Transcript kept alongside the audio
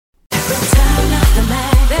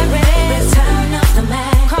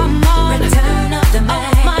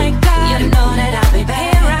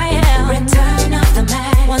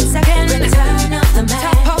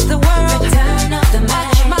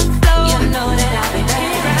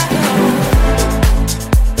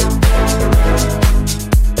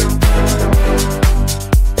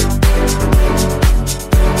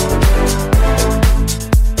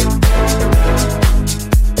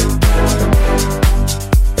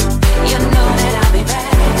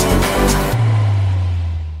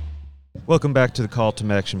Welcome back to the Call to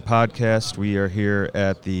Action podcast. We are here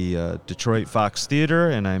at the Detroit Fox Theater,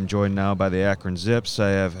 and I'm joined now by the Akron Zips.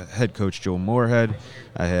 I have head coach Joe Moorhead.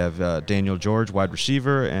 I have Daniel George, wide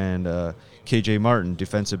receiver, and KJ Martin,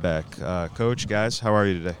 defensive back. Coach, guys, how are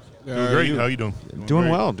you today? Doing great. How are you doing? Doing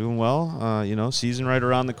well. Season right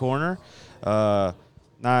around the corner. I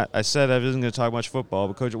said I wasn't going to talk much football,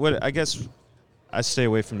 but Coach, I guess I stay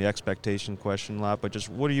away from the expectation question a lot, but just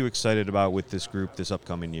what are you excited about with this group this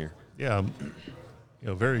upcoming year? Yeah,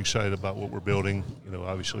 I'm very excited about what we're building.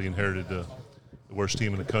 Obviously inherited the worst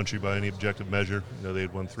team in the country by any objective measure. They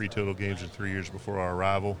had won 3 total games in 3 years before our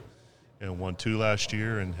arrival and won 2 last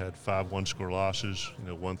year and had 5 one-score losses,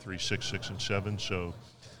 1, 3, 6, 6, and 7. So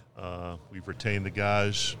we've retained the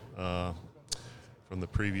guys from the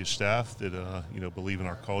previous staff that, believe in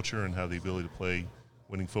our culture and have the ability to play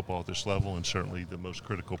winning football at this level. And certainly the most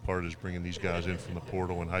critical part is bringing these guys in from the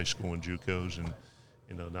portal in high school and JUCOs. And,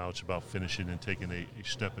 now it's about finishing and taking a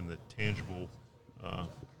step in the tangible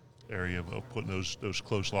area of putting those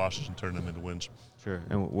close losses and turning them into wins. Sure.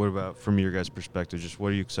 And what about, from your guys' perspective, just what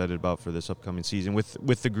are you excited about for this upcoming season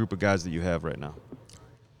with the group of guys that you have right now?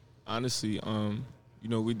 Honestly,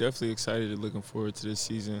 we definitely excited and looking forward to this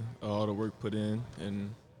season. All the work put in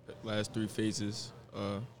the last 3 phases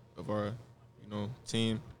of our,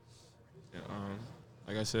 team. And,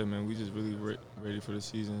 like I said, man, we just really ready for the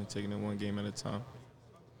season, taking it one game at a time.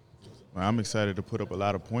 Well, I'm excited to put up a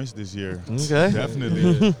lot of points this year. Okay.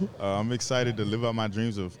 Definitely. I'm excited to live out my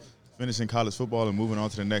dreams of finishing college football and moving on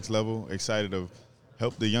to the next level. Excited to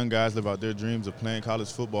help the young guys live out their dreams of playing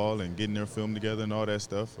college football and getting their film together and all that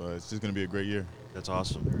stuff. It's just going to be a great year. That's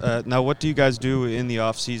awesome. Now, what do you guys do in the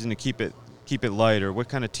off season to keep it light, or what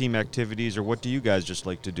kind of team activities, or what do you guys just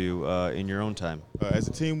like to do in your own time? As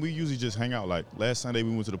a team, we usually just hang out. Like last Sunday, we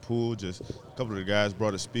went to the pool. Just a couple of the guys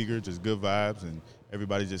brought a speaker, just good vibes, and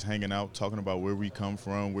everybody just hanging out, talking about where we come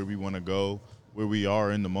from, where we want to go, where we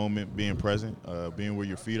are in the moment, being present, being where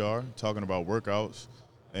your feet are, talking about workouts,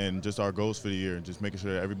 and just our goals for the year, and just making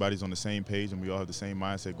sure that everybody's on the same page and we all have the same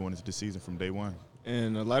mindset going into the season from day one.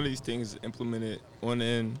 And a lot of these things implemented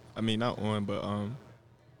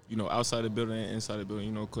outside the building and inside the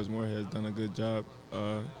building. Coach Moorhead has done a good job.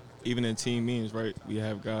 Even in team meetings, right, we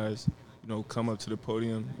have guys, come up to the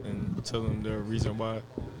podium and tell them their reason why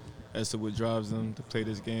as to what drives them to play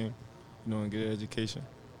this game, and get an education.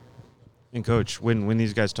 And, Coach, when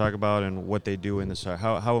these guys talk about and what they do in this,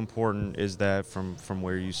 how important is that from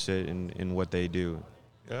where you sit in what they do?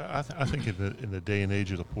 Yeah, I think in the day and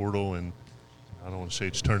age of the portal, and I don't want to say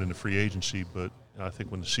it's turned into free agency, but I think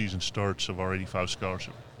when the season starts, of our 85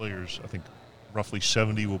 scholarship players, I think roughly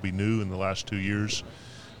 70 will be new in the last 2 years.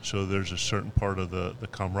 So there's a certain part of the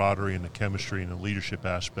camaraderie and the chemistry and the leadership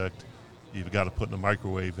aspect you've got to put in the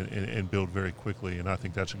microwave and build very quickly. And I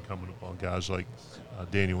think that's incumbent upon guys like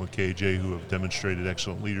Daniel and KJ, who have demonstrated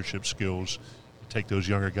excellent leadership skills, to take those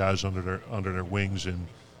younger guys under their wings and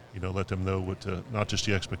let them know what not just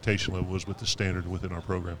the expectation level is, but the standard within our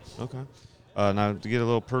program. Okay. Now, to get a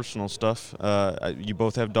little personal stuff, you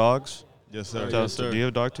both have dogs? Yes, sir. Yes, sir. Do you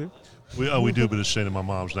have a dog, too? We do, but it's staying at my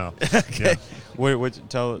mom's now. Okay. Yeah.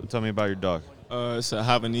 Tell me about your dog. It's a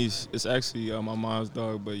Havanese. It's actually my mom's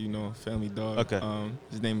dog, but, family dog. Okay.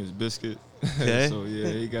 His name is Biscuit. Okay. So, yeah,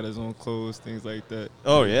 he got his own clothes, things like that.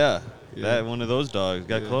 Oh, yeah. Yeah. That one of those dogs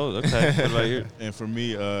got clothes. Okay. What about you? And for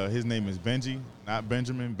me, his name is Benji, not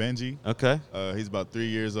Benjamin, Benji. Okay. He's about 3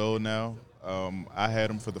 years old now. I had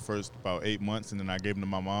him for the first about 8 months, and then I gave him to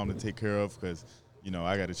my mom to take care of because,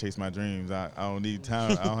 I got to chase my dreams. I don't need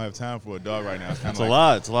time. I don't have time for a dog right now. It's a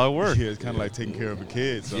lot. It's a lot of work. Yeah, it's kind of like taking care of a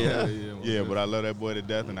kid. So, Yeah. but I love that boy to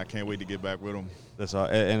death, and I can't wait to get back with him. That's all.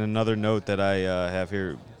 And another note that I have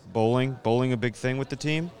here, bowling a big thing with the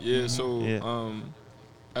team? Yeah, so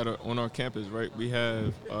on our campus, right, we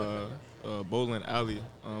have a bowling alley.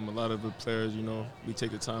 A lot of the players, we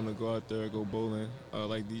take the time to go out there, go bowling.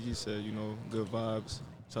 Like DG said, good vibes,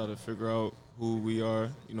 try to figure out who we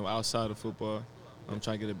are, outside of football.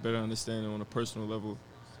 Try to get a better understanding on a personal level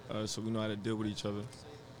so we know how to deal with each other.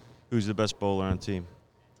 Who's the best bowler on the team?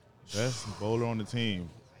 Best bowler on the team.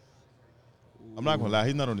 I'm not going to lie,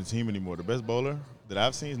 he's not on the team anymore. The best bowler that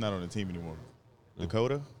I've seen is not on the team anymore.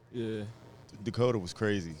 Dakota? Yeah. Dakota was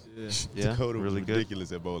crazy. Yeah. Dakota was really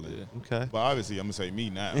ridiculous at bowling. Yeah. Okay. But obviously, I'm going to say me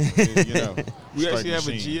now. We strike actually have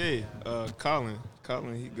machine. a GA, Colin.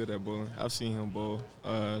 Colin, he good at bowling. I've seen him bowl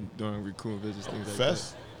during recruiting visits, things like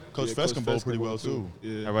Fest? Coach Yeah, Fest Coach can bowl Fest pretty can well, bowl, too.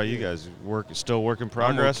 Yeah. How about you guys? Still work in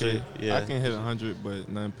progress? I'm okay. Or, yeah. I can hit 100, but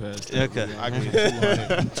none past. Okay. I can hit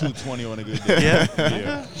 200, 220 on a good day. Yeah.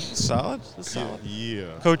 Yeah. Solid. That's solid.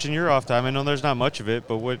 Yeah. Coach, in your off time, I know there's not much of it,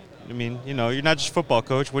 but what I mean, you know, you're not just football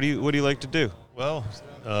coach. What do you like to do? Well,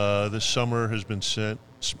 this summer has been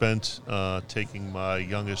spent taking my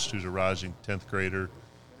youngest, who's a rising 10th grader,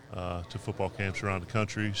 to football camps around the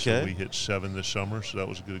country. So Okay. we hit 7 this summer, so that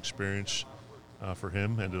was a good experience for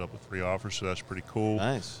him. Ended up with 3 offers, so that's pretty cool.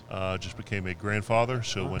 Nice. Just became a grandfather,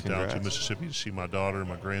 so went down to congrats. Mississippi to see my daughter and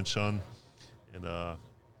my grandson. And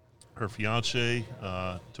her fiance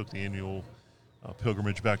took the annual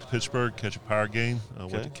pilgrimage back to Pittsburgh, catch a Pirate game.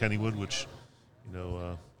 Went to Kennywood, which, you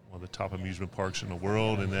know, one of the top amusement parks in the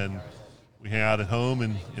world. And then we hang out at home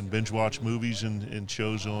and binge watch movies and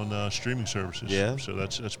shows on streaming services. Yeah. So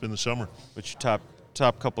that's been the summer. What's your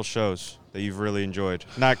top couple shows that you've really enjoyed?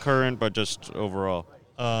 Not current, but just overall.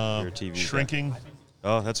 Your TV guy. Shrinking.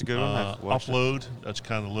 Oh, that's a good one. I've watched it. Upload. That's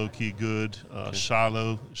kind of low key good.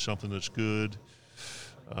 Silo is something that's good.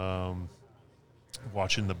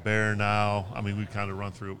 Watching The Bear now. I mean, we kind of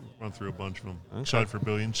run through a bunch of them. Okay. Excited for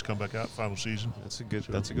Billions to come back out, final season. That's a good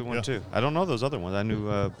one yeah. too. I don't know those other ones. I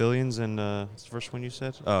knew Billions and what's the first one you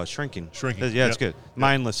said? Oh, Shrinking. Shrinking. Yeah, it's Yep. good.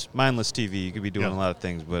 Mindless TV. You could be doing Yep. a lot of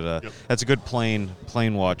things, but Yep. that's a good plane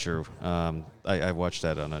watcher. I watched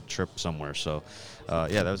that on a trip somewhere. So,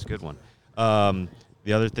 yeah, that was a good one.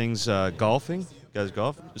 The other things, golfing. You guys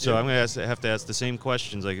golf? So Yeah. I'm going to have to ask the same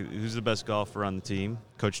questions. Like, who's the best golfer on the team?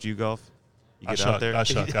 Coach, do you golf? You I get out there?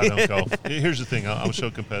 suck. I don't golf. Here's the thing. I'm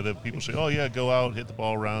so competitive. People say, oh, yeah, go out, hit the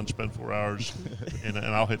ball around, spend 4 hours, and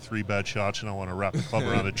I'll hit 3 bad shots, and I want to wrap the club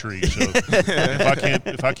around a tree. So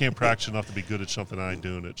if I can't practice enough to be good at something, I ain't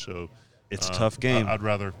doing it. So It's a tough game. I'd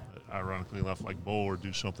rather, ironically enough, like bowl or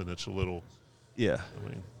do something that's a little, Yeah. I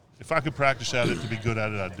mean, if I could practice at it to be good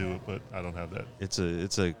at it, I'd do it, but I don't have that. It's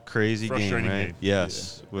a crazy game, Frustrating right? game.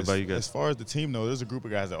 Yes. What about you guys? As far as the team, though, there's a group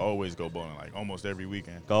of guys that always go bowling, like almost every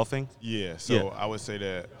weekend. Golfing? Yeah, so Yeah. I would say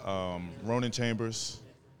that Ronan Chambers,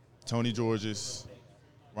 Tony Georges,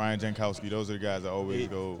 Ryan Jankowski, those are the guys that always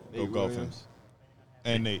go golfing. Williams.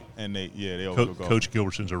 And Nate, yeah, they always go golfing. Coach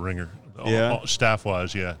Gilbertson's a ringer. Yeah.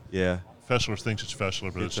 Staff-wise, yeah. Yeah. Fessler thinks it's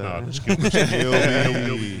Fessler, but it's It's, not. It's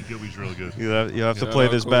Gilbert. Gilby's really good. You'll have to Yeah, play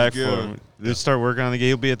this Coach back Gill. for him. Just start working on the game.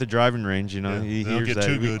 He'll be at the driving range, you know. Yeah. He They don't hears get that.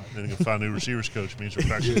 too good, then you can find a new receivers coach. Means we're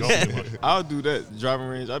practicing golf too much. I'll do that. Driving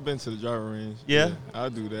range. I've been to the driving range. Yeah? I'll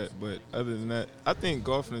do that. But other than that, I think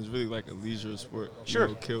golfing is really like a leisure sport. Sure.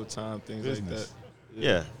 You know, kill time, things Business. like that.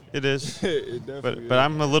 Yeah, it is. It definitely But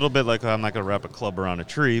I'm a little bit like, I'm not going to wrap a club around a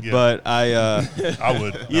tree, Yeah. but I I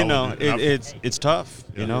would. you I know, would do it. it's tough,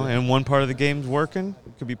 you Yeah. know, and one part of the game's working.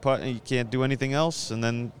 It could be putting, you can't do anything else, and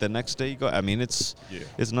then the next day you go. I mean, it's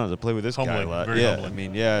nuts to play with this guy a Humbling, lot. very Yeah, humbling. I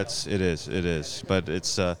mean, yeah, it is, but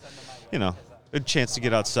it's you know, a chance to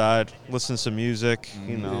get outside, listen to some music,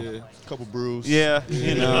 you know. Yeah. A couple brews. Yeah,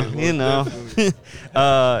 you know, definitely.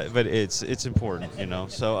 but it's important, you know.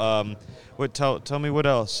 So, tell me what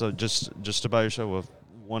else? So just about yourself.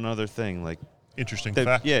 One other thing, like Interesting that,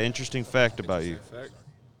 fact. yeah, interesting fact about you. Fact.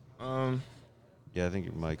 Yeah, I think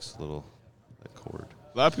your mic's a little that cord.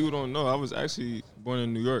 A lot of people don't know. I was actually born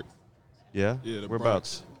in New York. Yeah, Yeah, the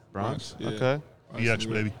whereabouts? Bronx. yeah. Okay. BX, New York.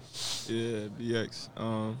 baby. Yeah, BX.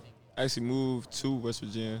 I actually moved to West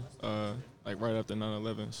Virginia, like right after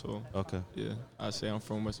 9/11. So Okay. yeah, I say I'm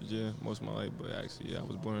from West Virginia most of my life, but actually, yeah, I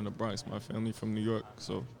was born in the Bronx. My family from New York,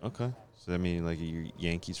 so Okay. So that mean like you're a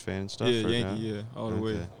Yankees fan and stuff? yeah, or Yankee, no? yeah, all the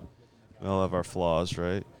way. Okay. We all have our flaws,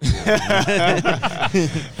 right?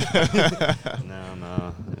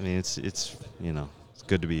 No. I mean, it's you know, it's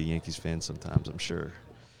good to be a Yankees fan sometimes. I'm sure.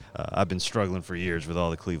 I've been struggling for years with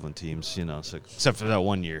all the Cleveland teams, you know, so except for that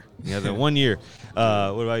 1 year. Yeah, that 1 year. What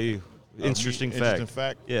about you? Interesting fact. Interesting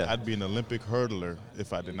fact. Yeah. I'd be an Olympic hurdler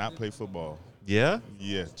if I did not play football. Yeah?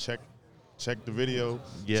 Yeah, check the video.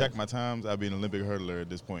 Yeah. Check my times. I'd be an Olympic hurdler at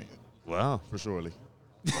this point, Wow. for surely.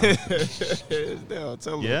 Now,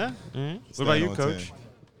 tell them. Yeah? What about you, on Coach?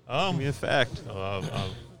 10. Give me a fact.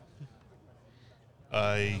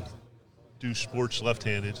 I do sports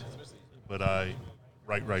left-handed, but I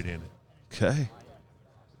write right-handed. Okay.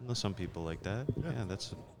 I know some people like that. Yeah,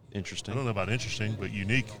 that's I interesting. don't know about interesting, but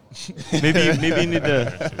unique. Maybe you need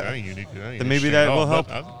to. That ain't unique. That ain't Then maybe interesting that at all, will help.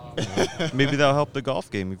 but Maybe that'll help the golf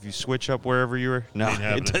game if you switch up wherever you were. No, Ain't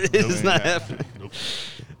happening. it is Nope. not happening. Nope.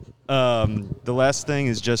 The last thing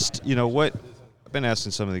is just, you know, what I've been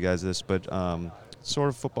asking some of the guys this, but sort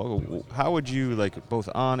of football. How would you, like, both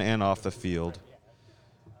on and off the field,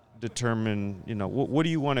 determine, you know, what do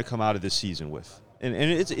you want to come out of this season with? And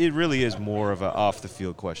it really is more of an off the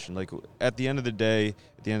field question. Like, at the end of the day,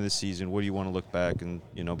 at the end of the season, what do you want to look back and,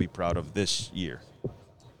 you know, be proud of this year?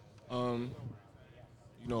 You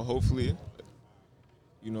know, hopefully,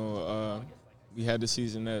 you know, we had the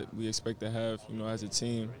season that we expect to have, as a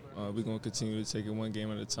team. We're going to continue to take it one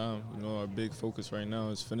game at a time. Our big focus right now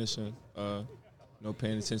is finishing,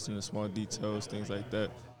 paying attention to small details, things like that.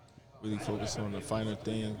 Really focus on the finer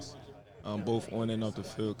things, both on and off the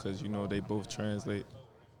field, because, they both translate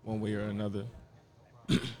one way or another.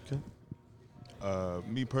 Okay.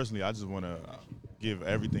 Me personally, I just want to give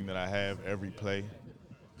everything that I have, every play,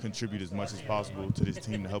 contribute as much as possible to this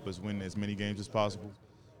team to help us win as many games as possible.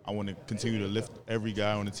 I want to continue to lift every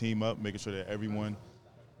guy on the team up, making sure that everyone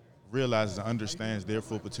realizes and understands their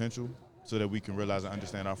full potential so that we can realize and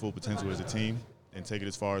understand our full potential as a team and take it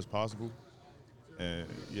as far as possible. And,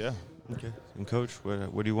 yeah. Okay. And, Coach,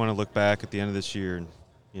 what do you want to look back at the end of this year and,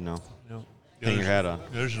 hang your hat on?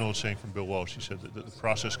 There's an old saying from Bill Walsh. He said that the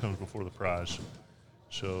process comes before the prize.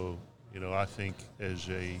 So, I think as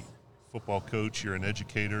a football coach, you're an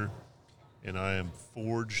educator, and I am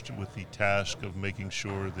forged with the task of making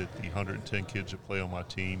sure that the 110 kids that play on my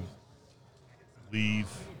team leave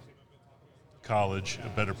college a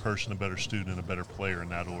better person, a better student, and a better player in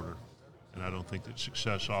that order. And I don't think that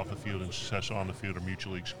success off the field and success on the field are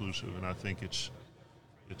mutually exclusive. And I think it's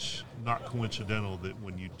not coincidental that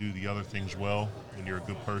when you do the other things well, when you're a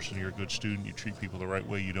good person, you're a good student, you treat people the right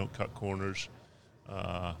way, you don't cut corners,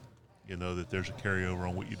 that there's a carryover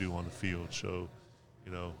on what you do on the field. So,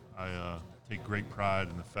 I take great pride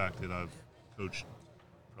in the fact that I've coached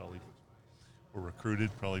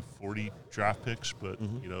recruited 40 draft picks, but,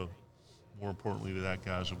 more importantly to that,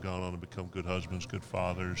 guys have gone on to become good husbands, good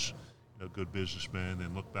fathers, good businessmen,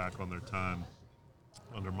 and look back on their time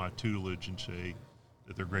under my tutelage and say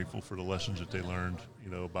that they're grateful for the lessons that they learned,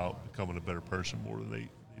 about becoming a better person more than they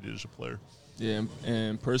did as a player. Yeah,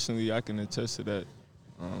 and personally, I can attest to that.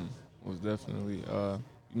 Was definitely,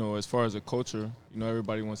 as far as a culture,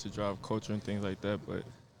 everybody wants to drive culture and things like that, but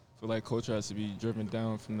I feel like culture has to be driven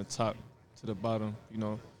down from the top to the bottom,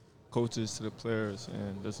 coaches to the players,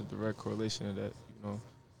 and there's a direct correlation to that,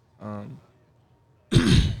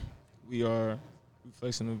 we are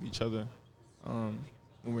reflection of each other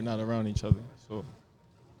when we're not around each other, so.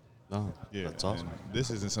 Oh, yeah, that's awesome. This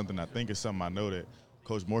isn't something I think, it's something I know that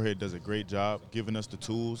Coach Moorhead does a great job giving us the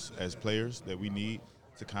tools as players that we need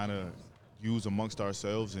to kind of use amongst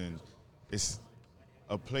ourselves, and it's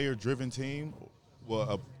a player-driven team,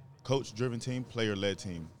 a coach-driven team, player-led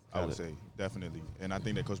team, I would say, definitely. And I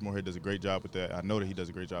think that Coach Moorhead does a great job with that. I know that he does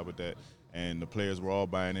a great job with that, and the players were all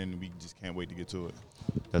buying in, and we just can't wait to get to it.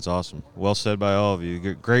 That's awesome. Well said by all of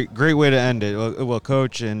you. Great way to end it. Well,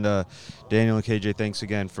 Coach and Daniel and KJ, thanks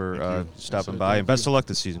again for stopping by, and best of luck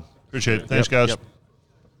this season. Appreciate it. Thanks, guys. Yep.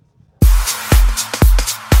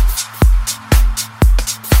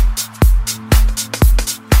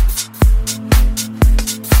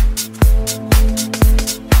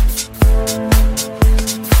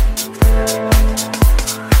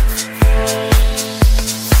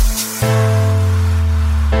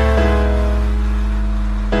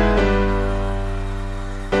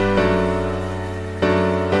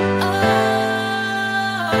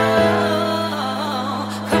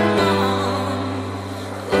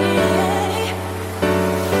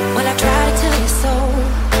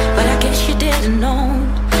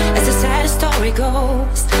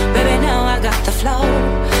 Goes. Baby, now I got the flow,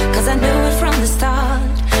 'cause I knew it from the start.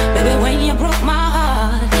 Baby, when you broke my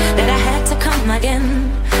heart, that I had to come again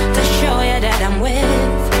to show you that I'm with.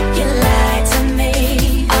 You lied to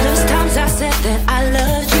me. All those times I said that I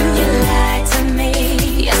loved you, you lied to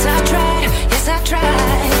me. Yes, I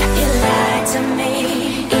tried, you lied to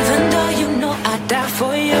me. Even though you know I'd die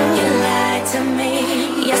for you, you lied to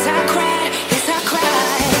me. Yes, I cried.